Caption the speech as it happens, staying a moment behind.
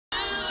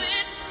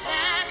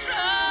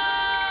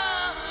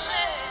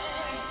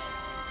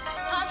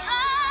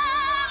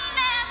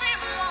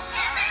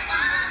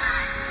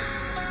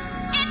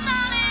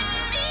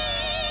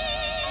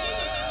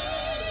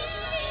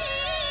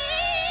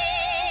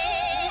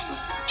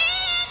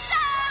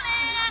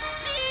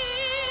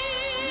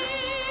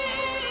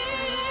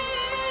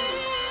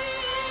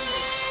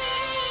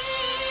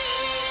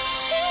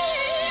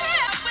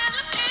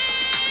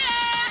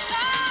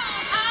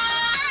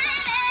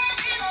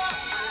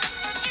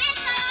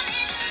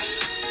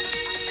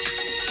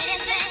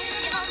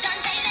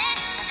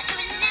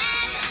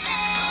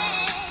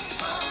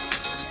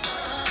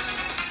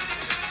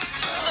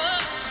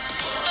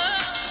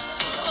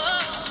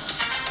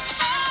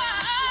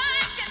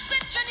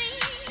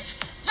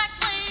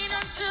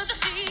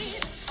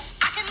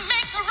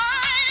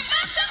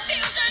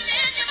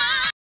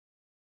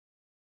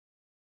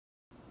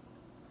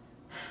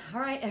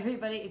right,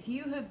 everybody, if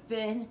you have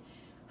been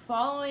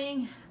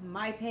following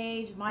my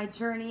page, my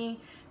journey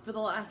for the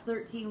last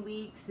 13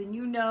 weeks, then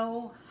you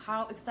know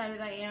how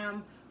excited I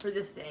am for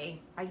this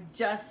day. I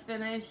just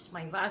finished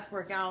my last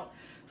workout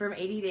from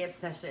 80 Day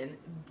Obsession.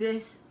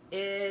 This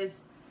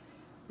is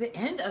the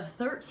end of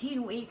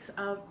 13 weeks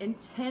of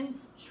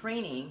intense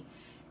training,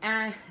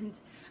 and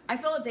I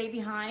fell a day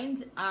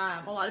behind.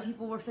 A lot of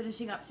people were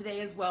finishing up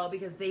today as well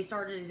because they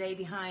started a day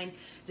behind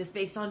just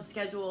based on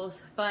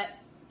schedules, but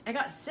I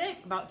got sick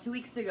about 2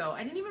 weeks ago.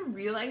 I didn't even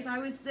realize I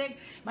was sick.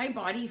 My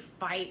body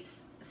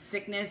fights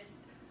sickness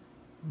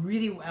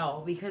really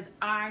well because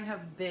I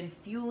have been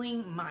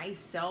fueling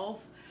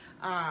myself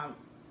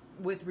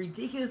with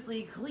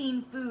ridiculously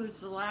clean foods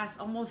for the last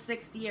almost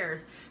 6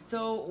 years.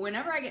 So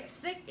whenever I get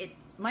sick,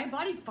 my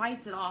body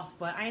fights it off,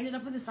 but I ended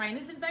up with a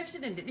sinus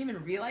infection and didn't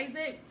even realize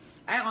it.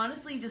 I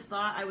honestly just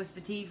thought I was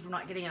fatigued from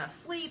not getting enough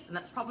sleep, and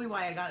that's probably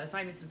why I got a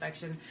sinus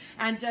infection,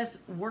 and just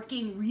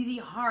working really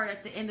hard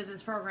at the end of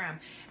this program.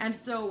 And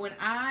so when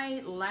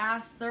I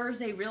last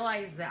Thursday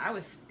realized that I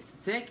was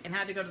sick and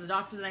had to go to the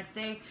doctor the next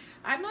day,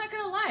 I'm not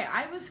gonna lie,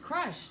 I was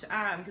crushed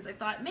because I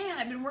thought, man,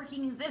 I've been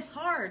working this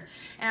hard.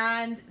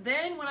 And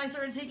then when I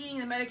started taking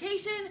the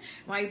medication,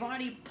 my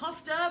body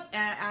puffed up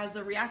as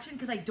a reaction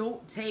because I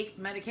don't take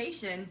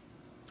medication.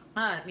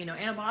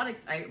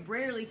 Antibiotics, I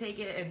rarely take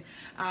it,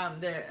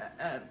 and the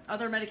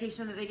other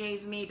medication that they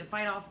gave me to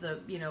fight off the,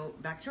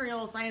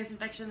 bacterial sinus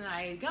infection that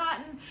I had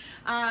gotten,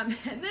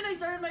 and then I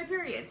started my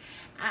period.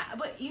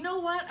 But you know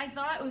what? I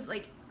thought it was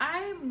like,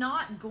 I'm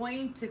not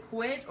going to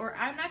quit, or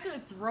I'm not going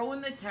to throw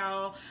in the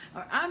towel,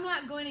 or I'm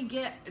not going to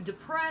get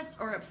depressed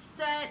or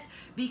upset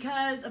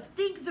because of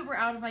things that were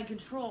out of my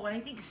control. And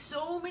I think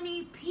so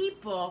many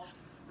people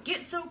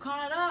get so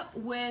caught up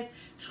with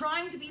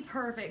trying to be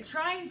perfect,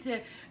 trying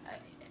to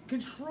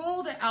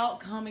control the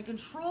outcome and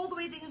control the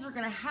way things are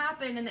going to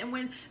happen, and then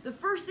when the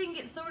first thing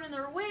gets thrown in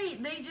their way,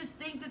 they just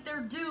think that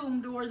they're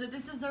doomed or that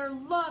this is their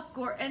luck.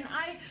 And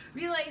I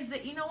realized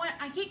that, you know what,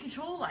 I can't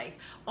control life.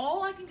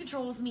 All I can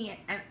control is me,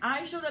 and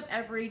I showed up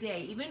every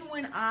day. Even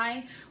when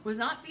I was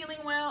not feeling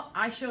well,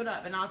 I showed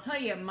up, and I'll tell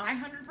you, my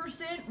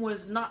 100%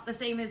 was not the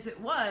same as it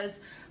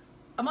was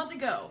a month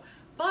ago.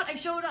 But I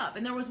showed up,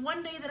 and there was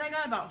one day that I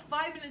got about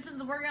 5 minutes into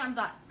the workout and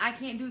thought, I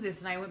can't do this,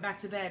 and I went back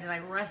to bed, and I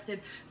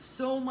rested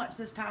so much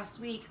this past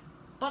week,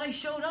 but I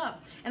showed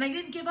up, and I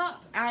didn't give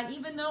up. And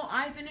even though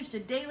I finished a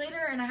day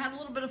later, and I had a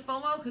little bit of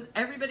FOMO because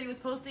everybody was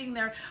posting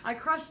their I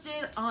crushed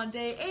it on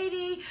day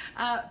 80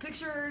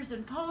 pictures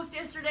and posts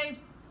yesterday,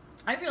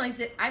 I realized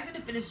that I'm going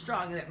to finish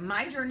strong, that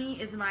my journey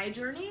is my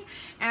journey,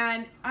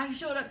 and I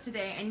showed up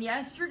today. And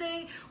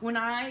yesterday when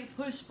I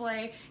pushed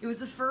play, it was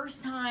the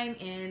first time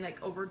in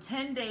like over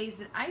 10 days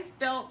that I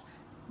felt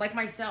like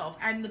myself.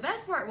 And the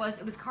best part was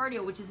it was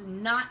cardio, which is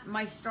not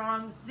my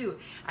strong suit.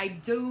 I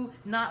do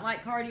not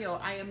like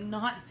cardio. I am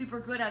not super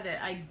good at it.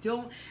 I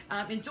don't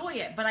enjoy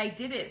it, but I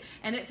did it,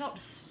 and it felt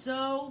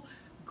so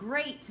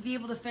great to be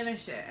able to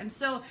finish it. And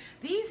so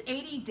these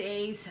 80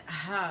 days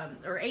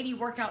or 80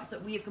 workouts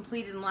that we have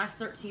completed in the last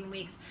 13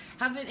 weeks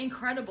have been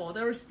incredible.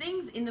 There was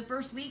things in the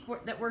first week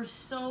that were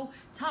so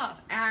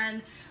tough,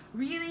 and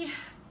really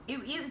it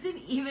isn't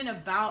even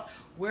about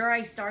where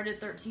I started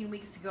 13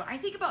 weeks ago. I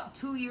think about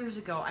 2 years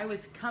ago, I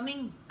was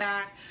coming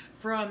back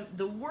from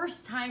the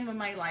worst time of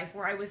my life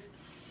where I was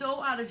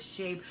so out of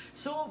shape,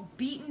 so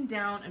beaten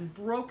down and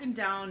broken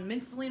down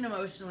mentally and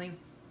emotionally.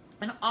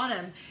 And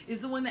Autumn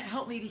is the one that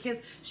helped me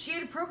because she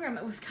had a program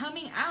that was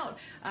coming out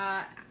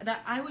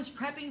that I was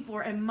prepping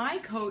for, and my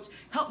coach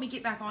helped me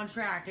get back on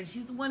track. And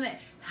she's the one that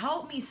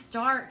helped me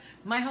start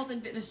my health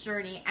and fitness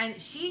journey.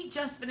 And she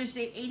just finished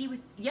day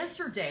 80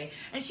 yesterday,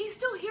 and she's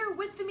still here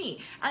with me.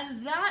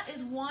 And that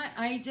is what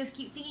I just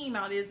keep thinking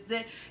about, is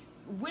that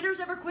winners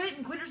never quit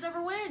and quitters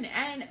never win.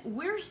 And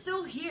we're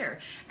still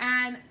here.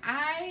 And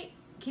I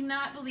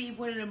cannot believe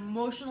what an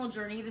emotional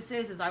journey this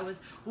is. As I was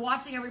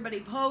watching everybody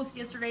post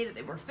yesterday that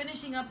they were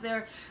finishing up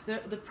the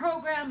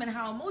program and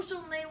how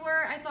emotional they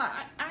were, I thought,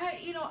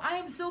 I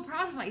am so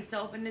proud of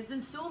myself, and it's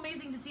been so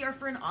amazing to see our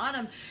friend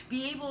Autumn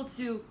be able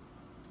to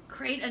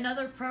create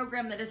another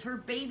program that is her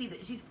baby,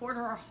 that she's poured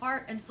her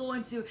heart and soul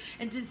into,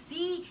 and to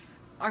see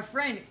our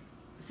friend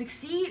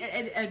succeed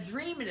at a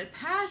dream and a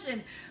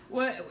passion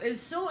is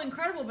so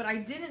incredible. But I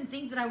didn't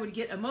think that I would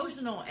get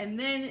emotional. And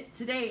then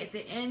today at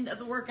the end of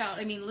the workout,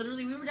 I mean,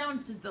 literally we were down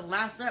to the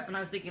last rep, and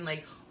I was thinking,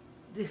 like,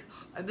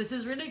 this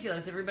is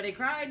ridiculous. Everybody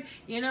cried,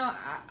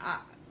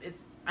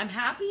 I'm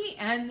happy.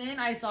 And then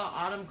I saw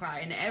Autumn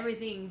cry, and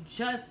everything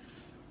just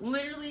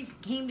literally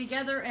came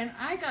together, and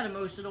I got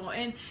emotional.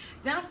 And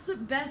that's the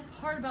best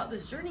part about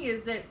this journey,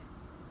 is that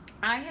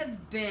I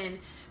have been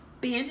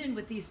abandoned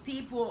with these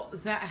people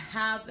that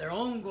have their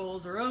own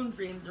goals, their own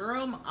dreams, their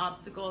own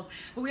obstacles,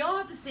 but we all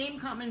have the same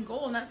common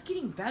goal, and that's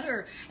getting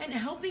better and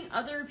helping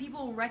other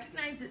people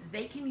recognize that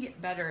they can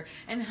get better,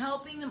 and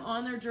helping them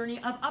on their journey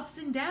of ups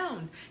and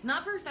downs,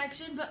 not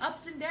perfection, but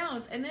ups and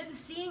downs. And then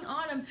seeing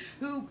Autumn,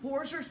 who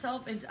pours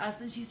herself into us,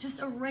 and she's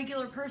just a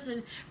regular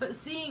person, but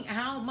seeing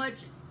how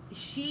much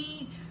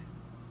she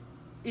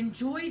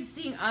enjoyed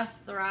seeing us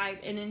thrive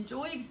and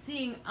enjoyed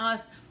seeing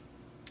us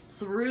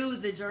through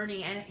the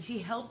journey, and she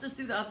helped us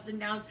through the ups and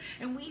downs,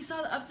 and we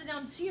saw the ups and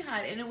downs she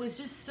had, and it was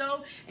just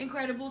so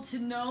incredible to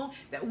know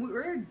that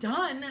we're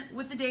done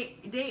with the day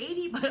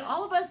 80, but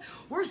all of us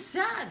were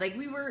sad. Like,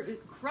 we were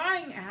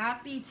crying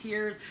happy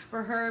tears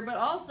for her, but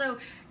also,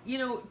 you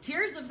know,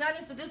 tears of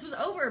sadness that this was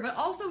over, but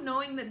also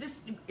knowing that this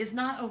is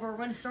not over. We're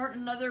going to start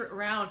another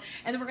round,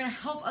 and then we're going to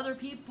help other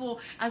people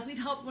as we've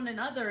helped one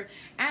another.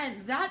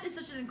 And that is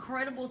such an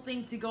incredible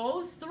thing to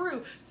go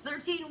through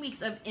 13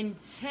 weeks of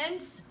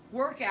intense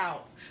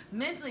workouts,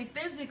 mentally,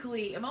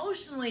 physically,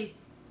 emotionally,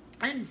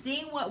 and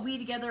seeing what we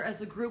together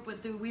as a group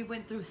went through. We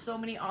went through so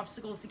many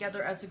obstacles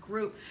together as a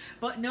group,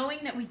 but knowing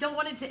that we don't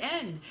want it to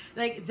end.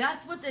 Like,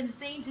 that's what's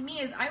insane to me,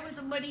 is I was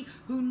somebody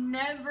who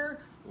never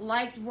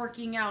liked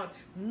working out,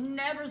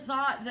 never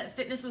thought that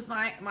fitness was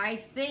my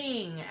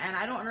thing. And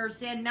I don't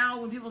understand now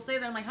when people say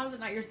that. I'm like, how's it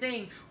not your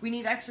thing? We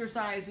need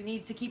exercise, we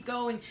need to keep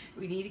going,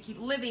 we need to keep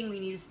living, we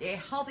need to stay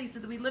healthy so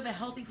that we live a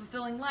healthy,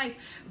 fulfilling life.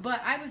 But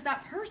I was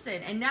that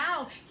person, and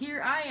now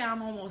here I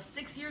am almost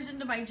 6 years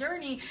into my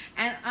journey,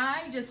 and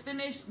I just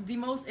finished the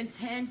most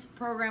intense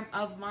program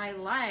of my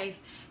life,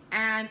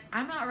 and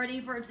I'm not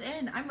ready for it to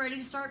end. I'm ready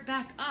to start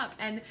back up.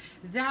 And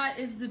that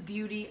is the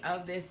beauty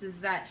of this,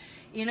 is that,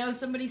 you know,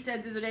 somebody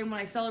said the other day when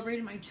I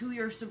celebrated my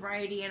 2-year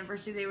sobriety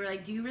anniversary, they were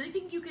like, do you really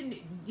think you can,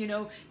 you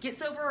know, get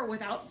sober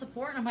without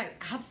support? And I'm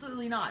like,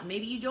 absolutely not.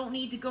 Maybe you don't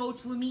need to go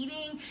to a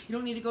meeting. You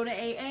don't need to go to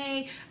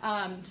AA.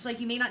 Just like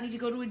you may not need to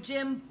go to a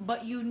gym,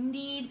 but you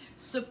need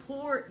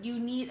support. You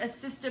need a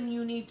system.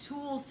 You need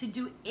tools to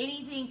do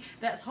anything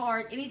that's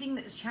hard, anything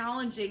that's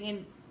challenging.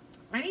 And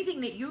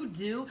anything that you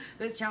do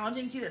that's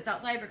challenging to you, that's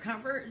outside of your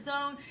comfort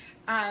zone,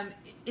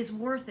 is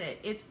worth it.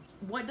 It's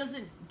what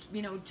doesn't,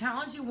 you know,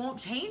 challenge you won't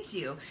change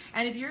you.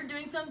 And if you're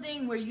doing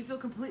something where you feel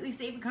completely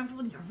safe and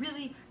comfortable, you're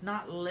really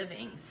not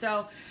living.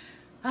 So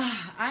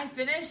I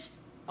finished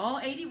all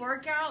 80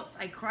 workouts.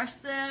 I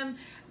crushed them.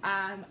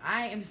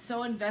 I am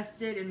so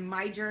invested in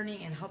my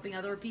journey and helping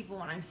other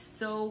people, and I'm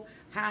so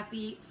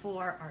happy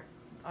for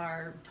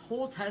our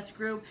whole test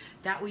group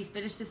that we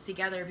finished this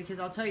together, because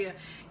I'll tell you,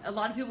 a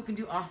lot of people can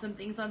do awesome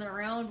things on their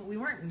own, but we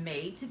weren't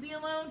made to be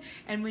alone.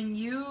 And when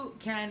you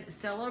can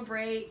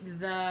celebrate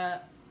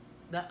the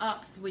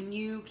ups, when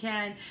you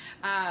can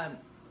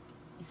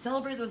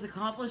celebrate those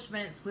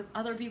accomplishments with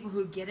other people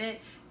who get it,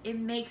 it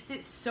makes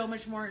it so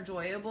much more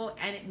enjoyable,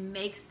 and it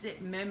makes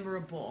it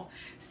memorable.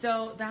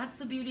 So that's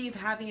the beauty of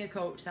having a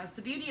coach. That's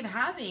the beauty of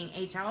having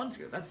a challenge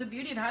group. That's the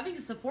beauty of having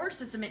a support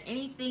system in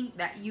anything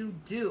that you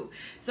do.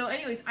 So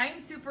anyways, I'm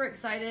super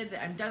excited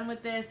that I'm done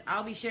with this.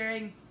 I'll be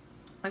sharing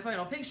my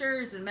final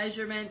pictures and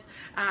measurements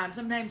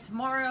sometime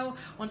tomorrow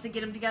once I get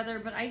them together.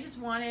 But I just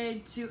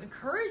wanted to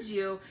encourage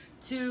you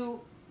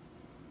to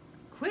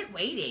quit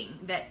waiting.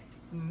 That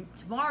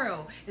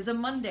tomorrow is a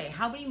Monday.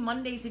 How many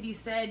Mondays have you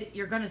said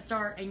you're going to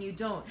start and you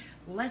don't?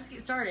 Let's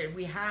get started.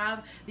 We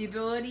have the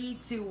ability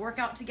to work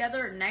out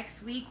together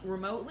next week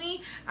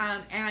remotely,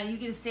 and you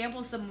get to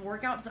sample some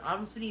workouts that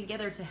Autumn's putting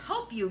together to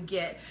help you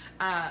get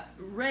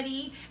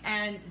ready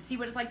and see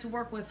what it's like to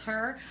work with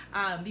her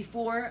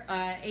before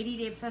 80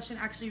 Day Obsession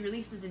actually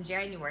releases in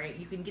January.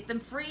 You can get them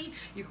free.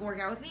 You can work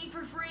out with me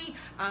for free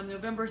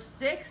November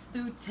 6th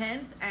through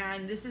 10th,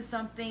 and this is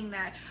something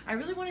that I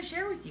really want to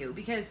share with you,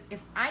 because if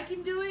I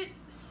can do it,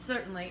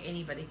 certainly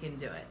anybody can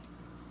do it.